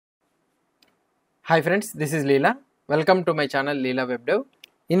Hi friends, this is Leela. Welcome to my channel Leela WebDev.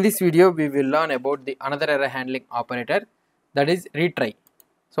 In this video, we will learn about the another error handling operator, that is retry.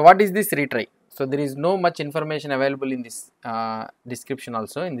 So what is this retry? So there is no much information available in this description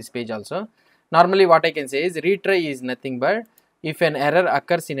also, in this page also. Normally what I can say is retry is nothing but if an error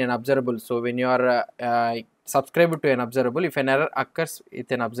occurs in an observable. So when you are subscribed to an observable, if an error occurs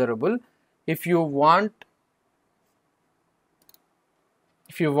with an observable, if you want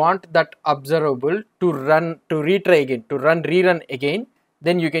that observable to rerun again,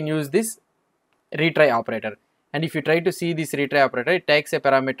 then you can use this retry operator. And if you try to see this retry operator, it takes a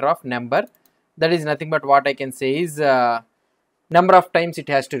parameter of number. That is nothing but what I can say is number of times it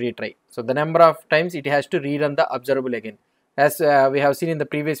has to retry. So the number of times it has to rerun the observable again, as we have seen in the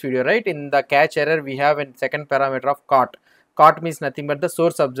previous video, right? In the catch error, we have a second parameter of caught. Caught means nothing but the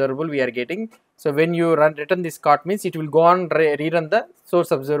source observable we are getting. So when you return this caught means it will go on rerun the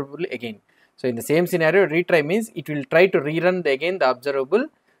source observable again. So in the same scenario, retry means it will try to rerun again the observable.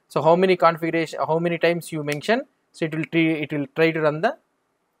 So how many times you mention, so it will try to run that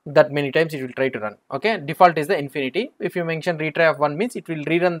many times it will try to run. Okay, default is the infinity. If you mention retry of 1 means it will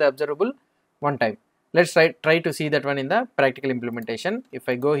rerun the observable one time. Let's try to see that one in the practical implementation. If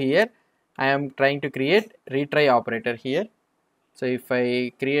I go here, I am trying to create retry operator here. So if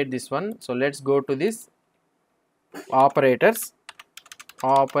I create this one, so let's go to this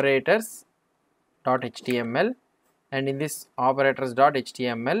operators.html, and in this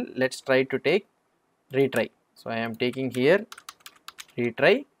operators.html, let's try to take retry. So I am taking here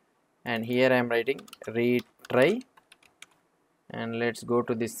retry, and here I am writing retry, and let's go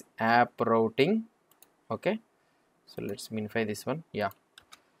to this app routing. Okay, so let's minify this one, yeah,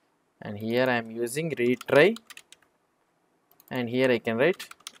 and here I am using retry, and here I can write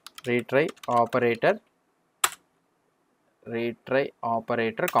retry operator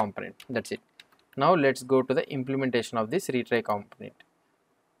component. That's it. Now let's go to the implementation of this retry component.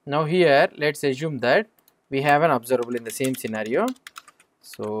 Now here let's assume that we have an observable in the same scenario.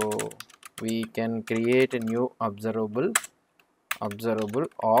 So we can create a new observable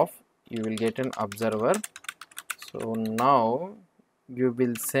of, you will get an observer. So now you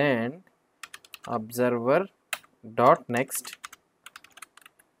will send observer dot next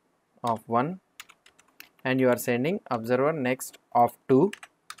of 1, and you are sending observer next of 2.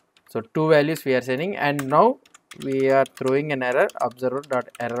 So 2 values we are sending, and now we are throwing an error, observer dot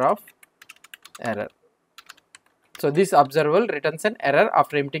error of error. So this observable returns an error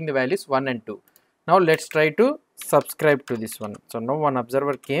after emptying the values 1 and 2. Now let's try to subscribe to this one. So now one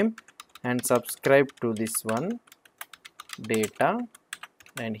observer came and subscribed to this one data,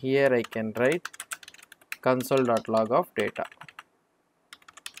 and here I can write console.log of data.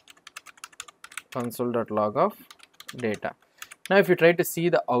 Now if you try to see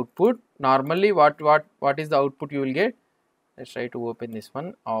the output, normally what is the output you will get? Let's try to open this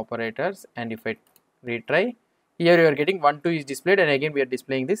one, operators, and if I retry, here you are getting 1 2 is displayed, and again we are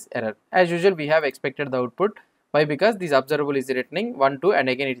displaying this error. As usual, we have expected the output. Why? Because this observable is returning 1 2, and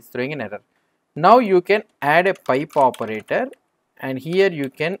again it is throwing an error. Now you can add a pipe operator, and here you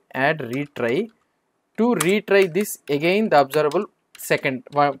can add retry to retry this again the observable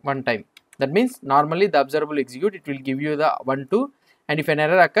one time. That means normally the observable execute, it will give you the 1 2, and if an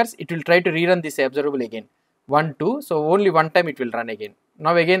error occurs, it will try to rerun this observable again 1 2. So only one time it will run again.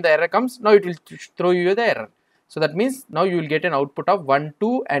 Now again the error comes, now it will throw you the error. So that means now you will get an output of 1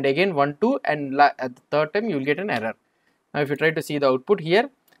 2 and again 1 2, and at the third time you will get an error. Now if you try to see the output here,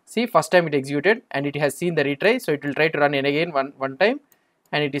 see, first time it executed and it has seen the retry, so it will try to run again one time,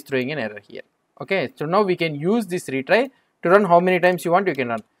 and it is throwing an error here. Okay, so now we can use this retry to run how many times you want, you can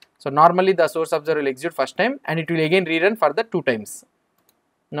run. So normally the source observer will execute first time, and it will again rerun for the 2 times.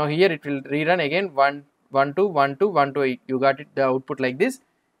 Now here it will rerun again 1 2 1 2 1 2. You got it, the output like this,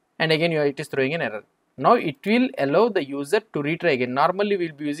 and again it is throwing an error. Now it will allow the user to retry again. Normally we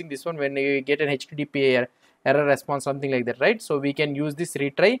will be using this one when you get an HTTP error response, something like that, right? So we can use this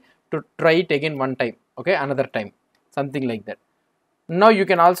retry to try it again one time, okay, another time, something like that. Now you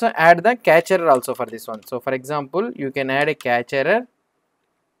can also add the catch error also for this one. So for example, you can add a catch error,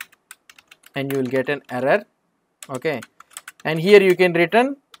 and you will get an error, okay, and here you can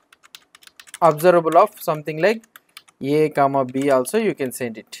return observable of something like A comma B also you can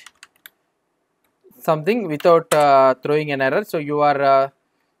send it, something without throwing an error. So you are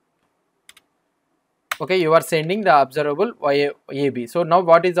okay, you are sending the observable AB. So now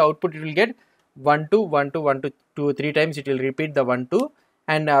what is the output you will get? 1 2 1 2 1 2 2 3 times it will repeat the 1 2,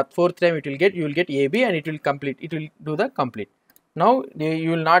 and fourth time you will get AB, and it will complete, it will do the complete. Now you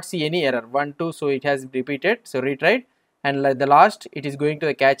will not see any error 1 2, so it has repeated, so retried, and like the last it is going to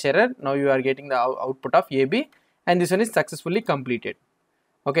the catch error. Now you are getting the output of AB, and this one is successfully completed.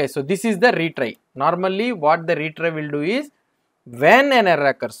 Okay, so this is the retry. Normally what the retry will do is, when an error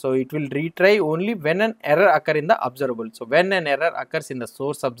occurs, so it will retry only when an error occur in the observable. So when an error occurs in the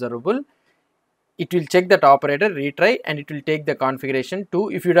source observable, it will check that operator, retry, and it will take the configuration to,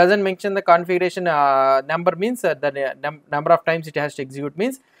 if it doesn't mention the configuration number, means the number of times it has to execute,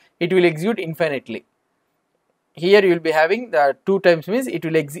 means it will execute infinitely. Here you will be having the 2 times, means it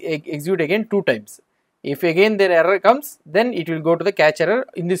will execute again 2 times. If again the error comes, then it will go to the catch error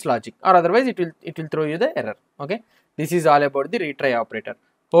in this logic, or otherwise it will throw you the error. Okay, this is all about the retry operator.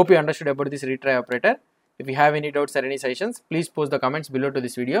 Hope you understood about this retry operator. If you have any doubts or any suggestions, please post the comments below to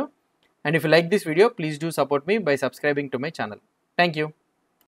this video. And if you like this video, please do support me by subscribing to my channel. Thank you.